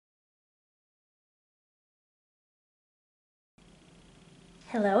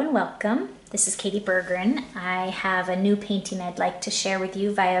Hello and welcome. This is Katie Berggren. I have a new painting I'd like to share with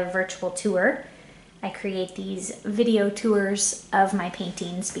you via virtual tour. I create these video tours of my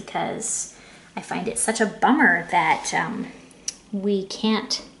paintings because I find it such a bummer that we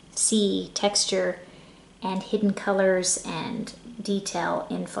can't see texture and hidden colors and detail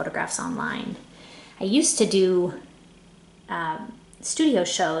in photographs online. I used to do studio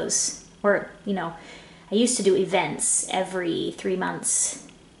shows, I used to do events every 3 months.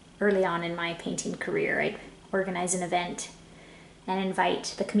 Early on in my painting career, I'd organize an event and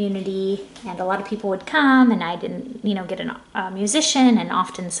invite the community, and a lot of people would come, and I'd get a musician and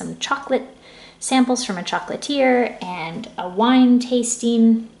often some chocolate samples from a chocolatier and a wine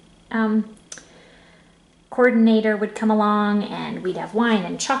tasting coordinator would come along, and we'd have wine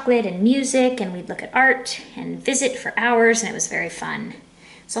and chocolate and music, and we'd look at art and visit for hours, and it was very fun.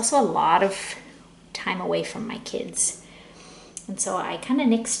 It's also a lot of time away from my kids. And so I kind of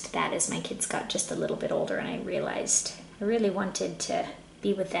nixed that as my kids got just a little bit older, and I realized I really wanted to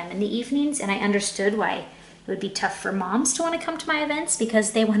be with them in the evenings, and I understood why it would be tough for moms to want to come to my events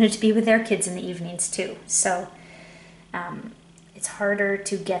because they wanted to be with their kids in the evenings too. So it's harder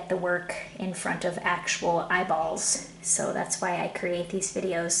to get the work in front of actual eyeballs. So that's why I create these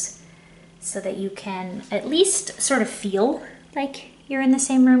videos, so that you can at least sort of feel like you're in the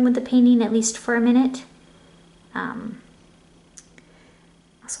same room with the painting, at least for a minute.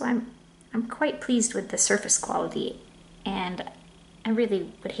 So I'm quite pleased with the surface quality, and I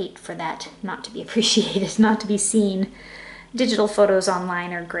really would hate for that not to be appreciated, not to be seen. Digital photos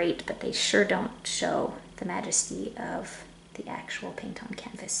online are great, but they sure don't show the majesty of the actual paint on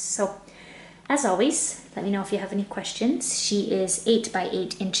canvas. So as always, let me know if you have any questions. She is 8 by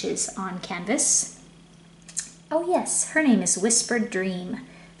 8 inches on canvas. Oh yes, her name is Whispered Dream.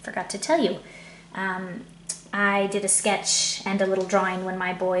 Forgot to tell you. I did a sketch and a little drawing when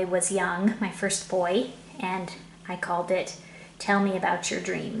my boy was young, my first boy, and I called it Tell Me About Your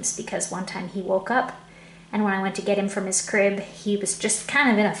Dreams, because one time he woke up, and when I went to get him from his crib, he was just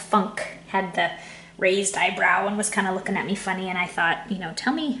kind of in a funk, had the raised eyebrow and was kind of looking at me funny, and I thought,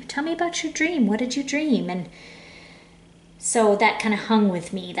 tell me about your dream. What did you dream? And so that kind of hung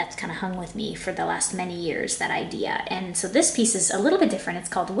with me. That's kind of hung with me for the last many years, that idea. And so this piece is a little bit different. It's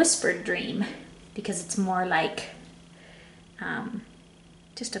called Whispered Dream, because it's more like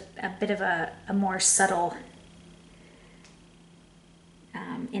just a bit of a more subtle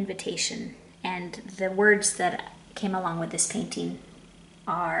invitation. And the words that came along with this painting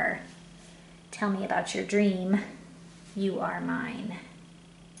are, tell me about your dream, you are mine.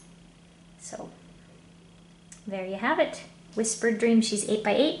 So there you have it. Whispered Dream. She's 8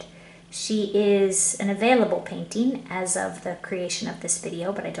 by 8. She is an available painting as of the creation of this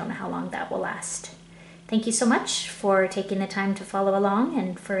video, but I don't know how long that will last. Thank you so much for taking the time to follow along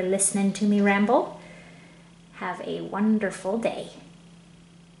and for listening to me ramble. Have a wonderful day.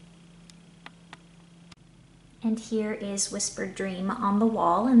 And here is Whispered Dream on the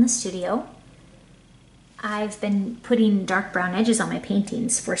wall in the studio. I've been putting dark brown edges on my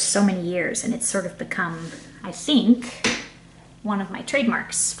paintings for so many years, and it's sort of become, I think, one of my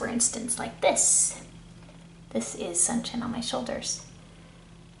trademarks. For instance, like this. This is Sunshine on My Shoulders.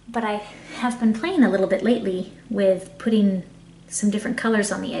 But I have been playing a little bit lately with putting some different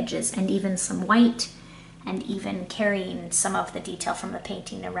colors on the edges, and even some white, and even carrying some of the detail from the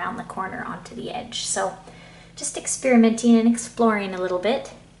painting around the corner onto the edge. So just experimenting and exploring a little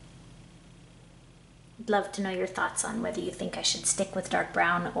bit. I'd love to know your thoughts on whether you think I should stick with dark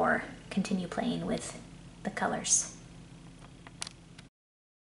brown or continue playing with the colors.